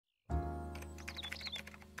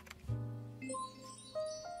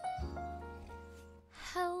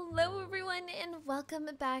everyone, and welcome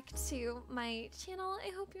back to my channel.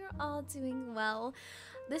 I hope you're all doing well.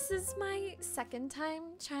 This is my second time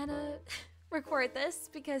trying to record this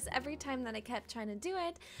because every time that I kept trying to do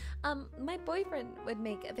it, my boyfriend would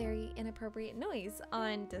make a very inappropriate noise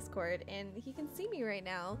on Discord, and he can see me right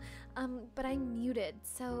now, but I'm muted,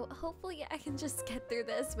 so hopefully I can just get through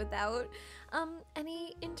this without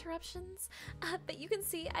any interruptions. But you can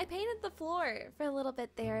see I painted the floor for a little bit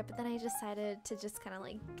there, but then I decided to just kind of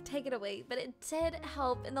like take it away, but it did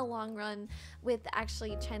help in the long run with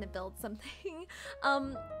actually trying to build something.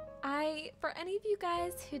 For any of you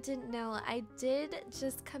guys who didn't know, I did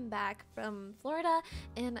just come back from Florida,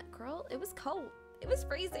 and girl, it was cold. It was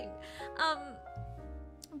freezing.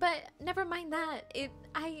 But never mind that.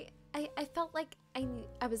 I felt like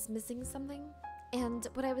I was missing something, and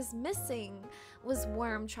what I was missing was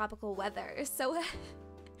warm tropical weather. So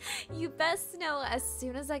you best know, as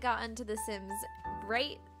soon as I got into The Sims,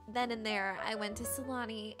 right then and there, I went to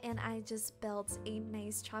Solani and I just built a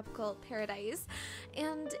nice tropical paradise,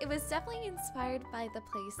 and it was definitely inspired by the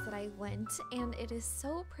place that I went, and it is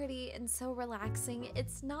so pretty and so relaxing.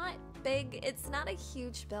 It's not big, it's not a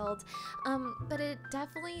huge build, but it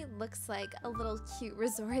definitely looks like a little cute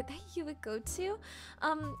resort that you would go to,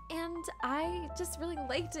 and I just really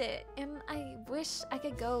liked it, and I wish I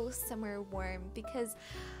could go somewhere warm because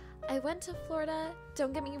I went to Florida.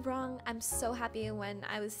 Don't get me wrong, I'm so happy when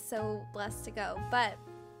I was so blessed to go, but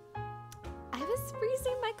I was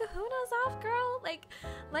freezing my kahunas off, girl.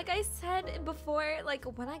 Like I said before, like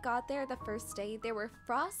when I got there the first day, there were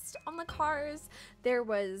frost on the cars. There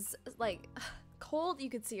was like cold,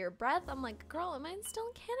 you could see your breath. I'm like, girl, am I still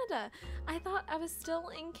in Canada? I thought I was still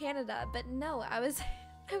in Canada, but no, I was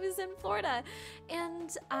in Florida,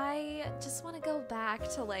 and I just want to go back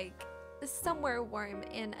to like somewhere warm.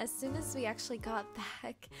 And as soon as we actually got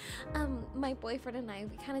back, my boyfriend and I,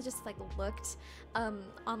 we kind of just like looked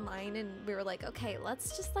online, and we were like, okay,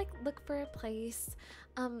 let's just like look for a place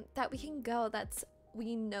that we can go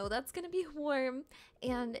we know that's gonna be warm,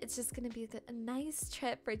 and it's just gonna be a nice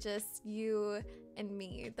trip for just you and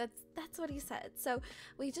me. That's what he said. So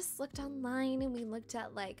we just looked online, and we looked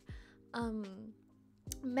at like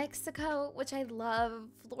Mexico, which I love,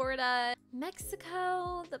 Florida,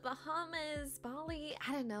 Mexico, the Bahamas, Bali.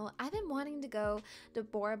 I don't know. I've been wanting to go to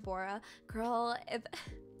Bora Bora. Girl,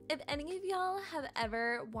 if any of y'all have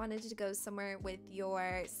ever wanted to go somewhere with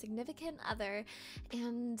your significant other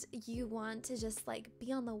and you want to just like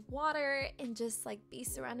be on the water and just like be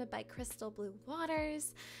surrounded by crystal blue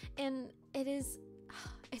waters, and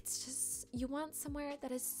it's just, you want somewhere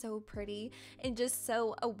that is so pretty and just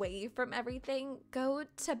so away from everything, go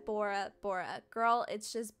to Bora Bora. Girl,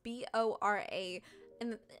 it's just B-O-R-A,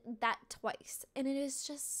 and that twice, and it is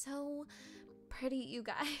just so pretty, you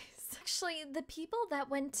guys. Actually, the people that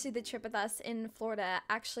went to the trip with us in Florida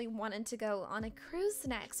actually wanted to go on a cruise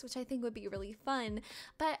next, which I think would be really fun,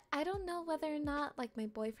 but I don't know whether or not like my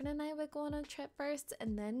boyfriend and I would go on a trip first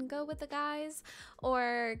and then go with the guys,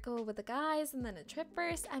 or go with the guys and then a trip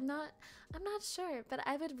first. I'm not sure, but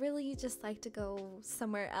I would really just like to go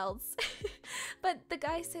somewhere else. But the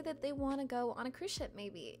guys say that they want to go on a cruise ship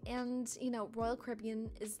maybe, and you know, Royal Caribbean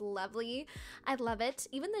is lovely. I love it.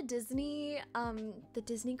 Even the Disney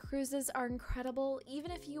cruises are incredible.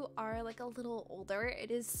 Even if you are like a little older, it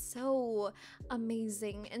is so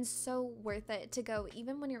amazing and so worth it to go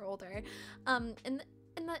even when you're older. And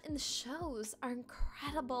the shows are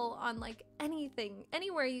incredible on like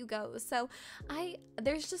anywhere you go. So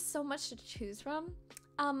there's just so much to choose from.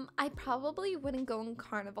 I probably wouldn't go in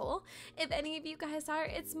Carnival. If any of you guys are,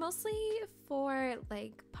 it's mostly for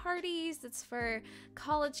like parties, it's for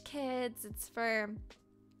college kids, it's for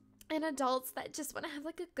adults that just want to have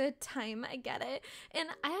like a good time. I get it. And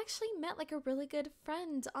I actually met like a really good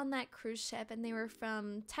friend on that cruise ship, and they were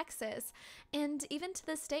from Texas, and even to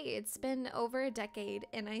this day, it's been over a decade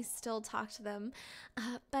and I still talk to them,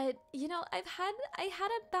 but you know, I had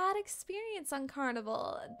a bad experience on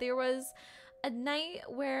Carnival. There was a night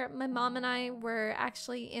where my mom and I were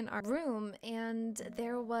actually in our room, and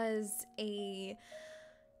there was a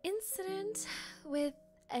incident with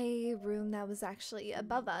a room that was actually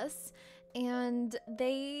above us, and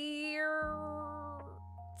their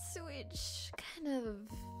sewage kind of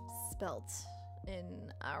spilt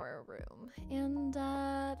in our room, and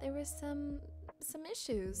there were some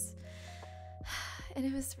issues, and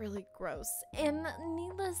it was really gross. And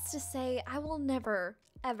needless to say, I will never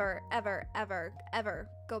ever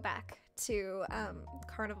go back to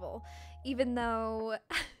Carnival, even though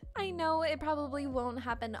I know it probably won't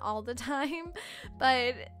happen all the time,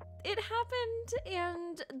 but it happened,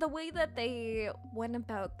 and the way that they went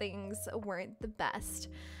about things weren't the best.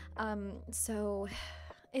 So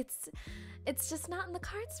it's just not in the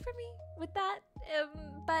cards for me with that.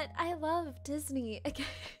 But I love Disney.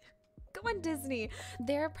 Go on Disney.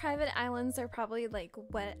 Their private islands are probably like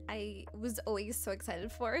what I was always so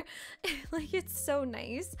excited for. Like, it's so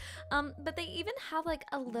nice. But they even have like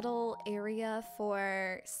a little area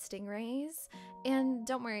for stingrays, and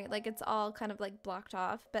don't worry, like it's all kind of like blocked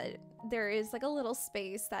off, but there is like a little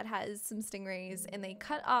space that has some stingrays, and they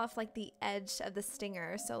cut off like the edge of the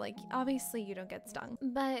stinger, so like obviously you don't get stung.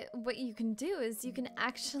 But what you can do is you can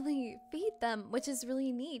actually feed them, which is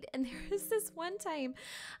really neat. And there was this one time,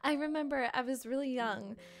 I remember I was really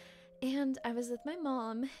young, and I was with my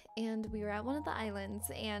mom, and we were at one of the islands,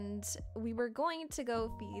 and we were going to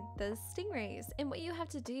go feed the stingrays. And what you have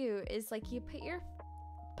to do is like you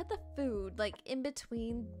put the food like in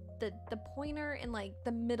between the pointer and like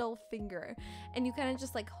the middle finger, and you kind of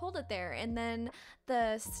just like hold it there, and then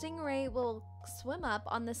the stingray will swim up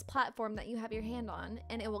on this platform that you have your hand on,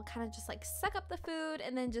 and it will kind of just like suck up the food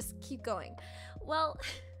and then just keep going. Well,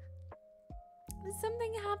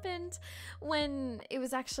 something happened when it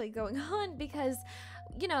was actually going on, because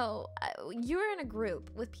you know, you were in a group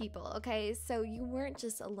with people, okay? So you weren't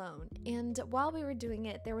just alone. And while we were doing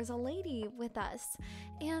it, there was a lady with us,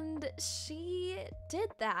 and she did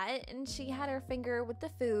that, and she had her finger with the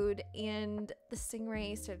food, and the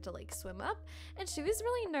stingray started to like swim up, and she was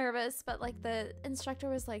really nervous, but like the instructor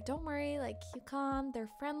was like, don't worry, like keep calm, they're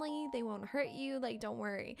friendly, they won't hurt you, like don't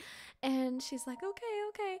worry. And she's like,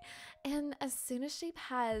 okay. And as soon as she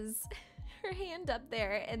has her hand up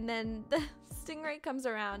there, and then the stingray comes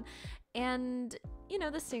around, and you know,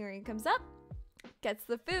 the stingray comes up, gets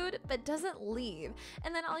the food, but doesn't leave,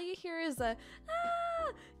 and then all you hear is a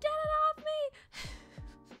get it off me.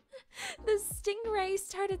 The stingray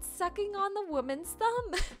started sucking on the woman's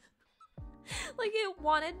thumb. Like it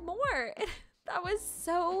wanted more. That was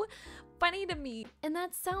so funny to me, and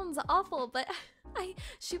that sounds awful, but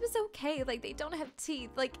she was okay. Like, they don't have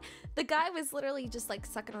teeth. Like, the guy was literally just like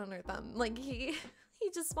sucking on her thumb. Like he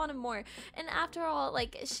just wanted more. And after all,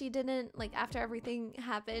 like, she didn't, like, after everything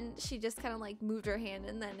happened, she just kind of like moved her hand,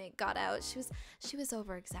 and then it got out. She was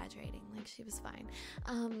over exaggerating. Like, she was fine.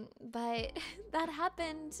 But that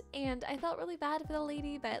happened, and I felt really bad for the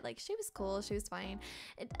lady, but like, she was cool, she was fine.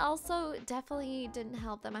 It also definitely didn't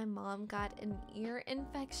help that my mom got an ear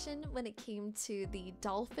infection when it came to the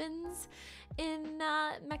dolphins in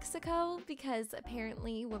Mexico, because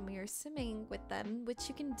apparently when we were swimming with them, which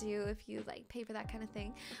you can do if you like pay for that kind of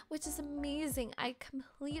thing, which is amazing, I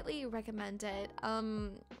completely recommend it.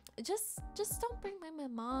 Just don't bring my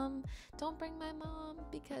mom. Don't bring my mom,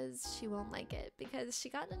 because she won't like it, because she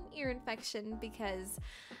got an ear infection because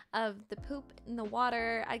of the poop in the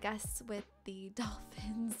water, I guess, with the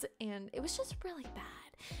dolphins, and it was just really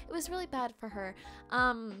bad. It was really bad for her.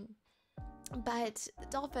 But the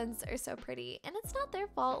dolphins are so pretty, and it's not their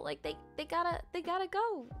fault. Like, they gotta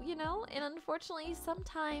go, you know? And unfortunately,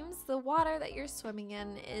 sometimes the water that you're swimming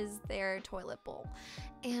in is their toilet bowl.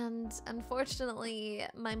 And unfortunately,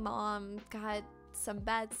 my mom got some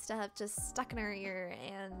bad stuff just stuck in her ear,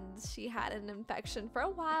 and she had an infection for a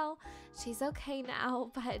while. She's okay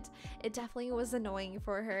now, but it definitely was annoying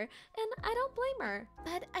for her, and I don't blame her.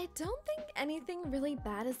 But I don't think anything really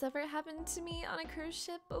bad has ever happened to me on a cruise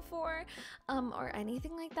ship before, or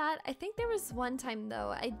anything like that. I think there was one time though,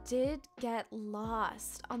 I did get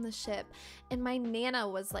lost on the ship, and my Nana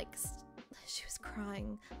was like, she was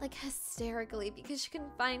crying like hysterically because she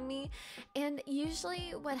couldn't find me. And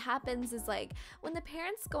usually what happens is, like, when the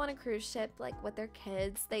parents go on a cruise ship, like with their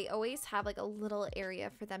kids, they always have like a little area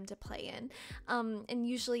for them to play in, and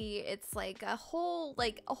usually it's like a whole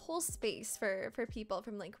space for people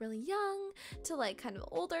from like really young to like kind of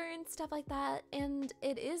older and stuff like that. And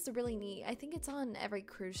it is really neat. I think it's on every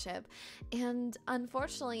cruise ship. And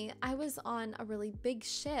unfortunately, I was on a really big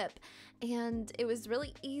ship, and it was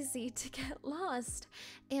really easy to get lost.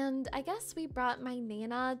 And I guess we brought my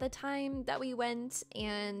Nana the time that we went,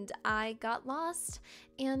 and I got lost.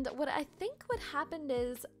 And what I think what happened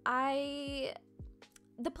is,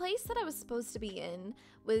 the place that I was supposed to be in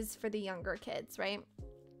was for the younger kids, right?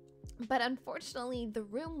 But unfortunately, the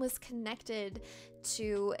room was connected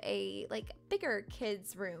to a like bigger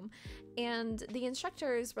kids room, and the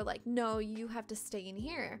instructors were like, no, you have to stay in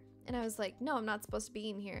here. And I was like, no, I'm not supposed to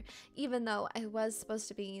be in here, even though I was supposed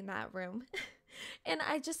to be in that room. And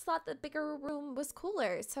I just thought the bigger room was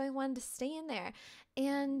cooler, so I wanted to stay in there.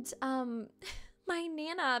 And my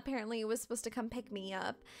Nana apparently was supposed to come pick me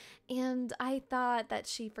up, and I thought that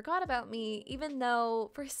she forgot about me, even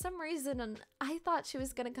though for some reason I thought she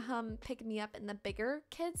was gonna come pick me up in the bigger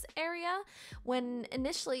kids area, when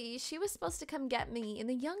initially she was supposed to come get me in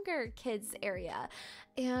the younger kids area.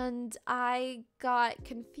 And I got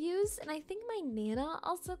confused, and I think my Nana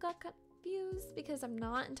also got confused because I'm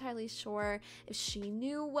not entirely sure if she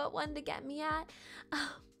knew what one to get me at.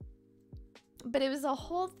 But it was a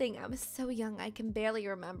whole thing. I was so young, I can barely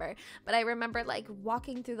remember. But I remember like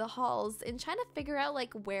walking through the halls and trying to figure out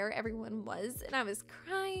like where everyone was. And I was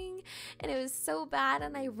crying and it was so bad.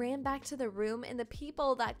 And I ran back to the room, and the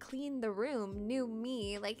people that cleaned the room knew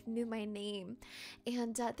me, like knew my name.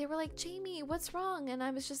 And they were like, Jamie, what's wrong? And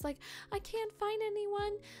I was just like, I can't find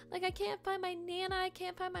anyone. Like, I can't find my Nana. I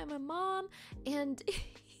can't find my mom. And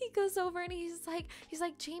he goes over and he's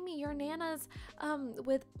like, Jamie, your Nana's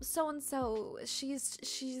with so-and-so.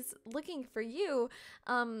 She's looking for you.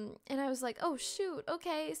 And I was like, oh shoot,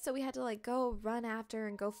 okay. So we had to like go run after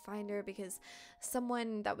and go find her, because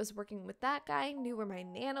someone that was working with that guy knew where my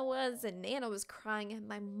Nana was, and Nana was crying, and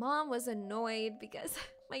my mom was annoyed because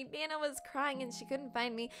my Nana was crying and she couldn't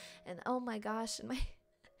find me. And oh my gosh, and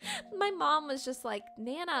my mom was just like,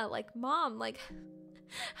 Nana, like, mom, like,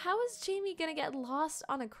 how is Jamie gonna get lost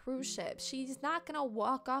on a cruise ship? She's not gonna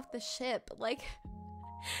walk off the ship. Like,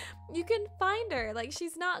 you can find her. Like,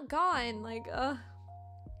 she's not gone. Like,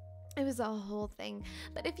 it was a whole thing.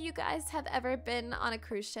 But if you guys have ever been on a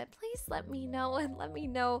cruise ship, please let me know, and let me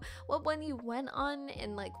know what one you went on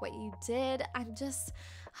and like what you did.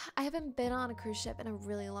 I haven't been on a cruise ship in a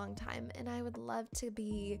really long time, and I would love to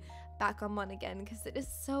be back on one again because it is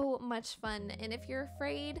so much fun. And if you're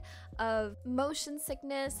afraid of motion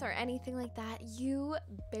sickness or anything like that, you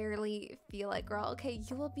barely feel it, girl. Okay,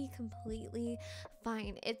 you will be completely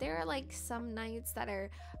fine. If there are like some nights that are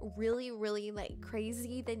really, really like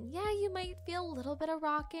crazy, then yeah, you might feel a little bit of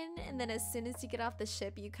rocking, and then as soon as you get off the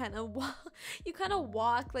ship, you kind of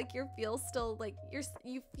walk like you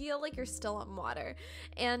feel like you're still on water.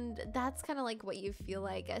 And that's kind of like what you feel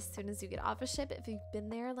like as soon as you get off a ship if you've been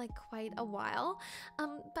there like quite a while.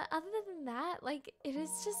 But other than that, like,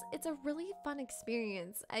 it's a really fun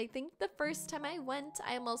experience. I think the first time I went,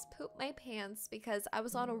 I almost pooped my pants because I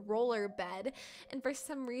was on a roller bed, and for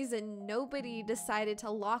some reason nobody decided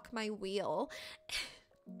to lock my wheel.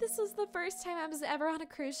 This was the first time I was ever on a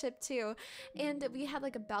cruise ship too, and we had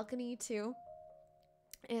like a balcony too.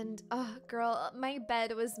 And oh girl, my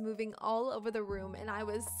bed was moving all over the room, and I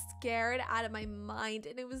was scared out of my mind.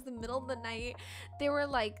 And it was the middle of the night. There were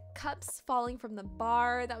like cups falling from the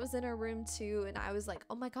bar that was in our room too, and I was like,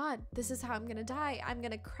 oh my god, this is how I'm gonna die. I'm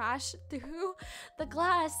gonna crash through the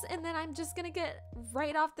glass, and then I'm just gonna get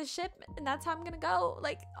right off the ship, and that's how I'm gonna go.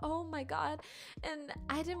 Like, oh my god. And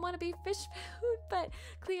I didn't want to be fish food, but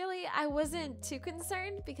clearly I wasn't too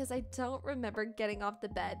concerned because I don't remember getting off the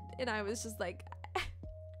bed, and I was just like,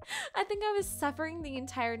 I think I was suffering the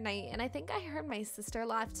entire night, and I think I heard my sister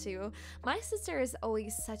laugh too. My sister is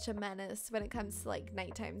always such a menace when it comes to like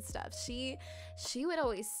nighttime stuff. She would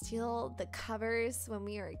always steal the covers when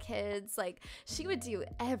we were kids. Like, she would do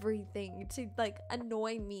everything to like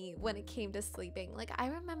annoy me when it came to sleeping. Like, I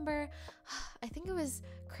remember, I think it was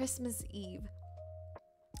Christmas Eve.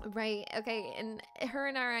 Right, okay, and her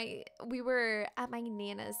and we were at my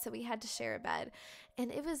Nana's, so we had to share a bed,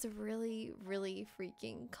 and it was really, really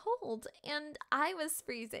freaking cold, and I was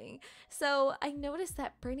freezing. So I noticed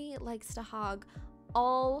that Brittany likes to hog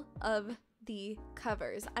all of the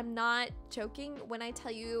covers. I'm not joking when I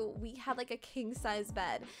tell you we had like a king size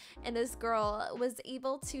bed, and this girl was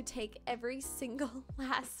able to take every single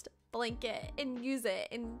last blanket and use it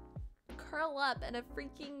and curl up in a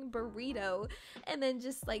freaking burrito and then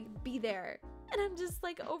just like be there. And I'm just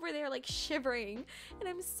like over there like shivering, and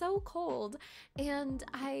I'm so cold. And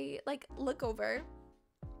I like look over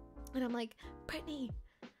and I'm like, Brittany,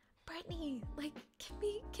 like,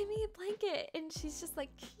 give me a blanket. And she's just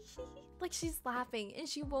like like she's laughing, and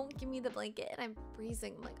she won't give me the blanket, and I'm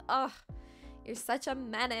freezing. I'm like, oh, you're such a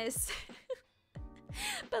menace.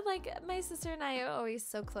 But like, my sister and I are always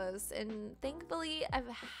so close, and thankfully I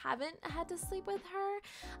haven't had to sleep with her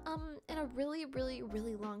in a really, really,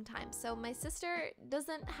 really long time. So my sister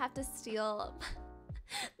doesn't have to steal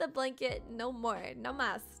the blanket no more, no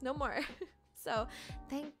mas, no more. So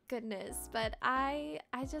thank goodness. But I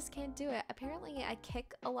just can't do it. Apparently I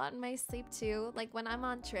kick a lot in my sleep too. Like, when I'm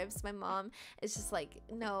on trips, my mom is just like,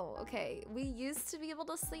 no, okay, we used to be able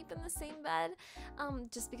to sleep in the same bed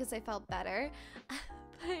just because I felt better.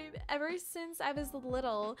 But ever since I was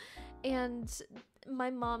little, and my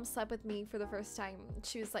mom slept with me for the first time.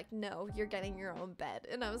 She was like, no, you're getting your own bed.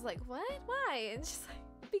 And I was like, what? Why? And she's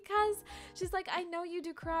like, because she's like, I know you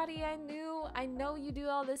do karate. I know you do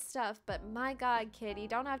all this stuff, but my God, kid, you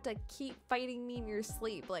don't have to keep fighting me in your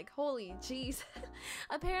sleep. Like, holy jeez.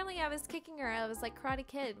 Apparently I was kicking her. I was like Karate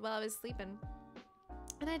Kid while I was sleeping.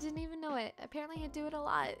 And I didn't even know it. Apparently I do it a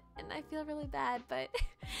lot and I feel really bad. But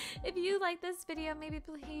if you like this video, maybe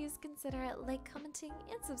please consider like, commenting,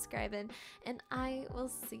 and subscribing. And I will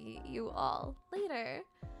see you all later.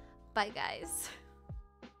 Bye, guys.